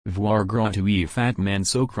Voir gratuit fatman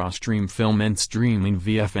sokrostream film and streaming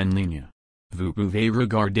VF en ligne. Vous pouvez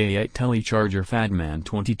regarder et télécharger fatman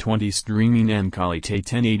 2020 streaming en qualité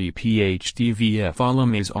 1080p HD VF à la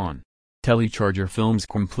maison. Télécharger films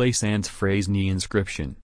complets sans frais ni inscription.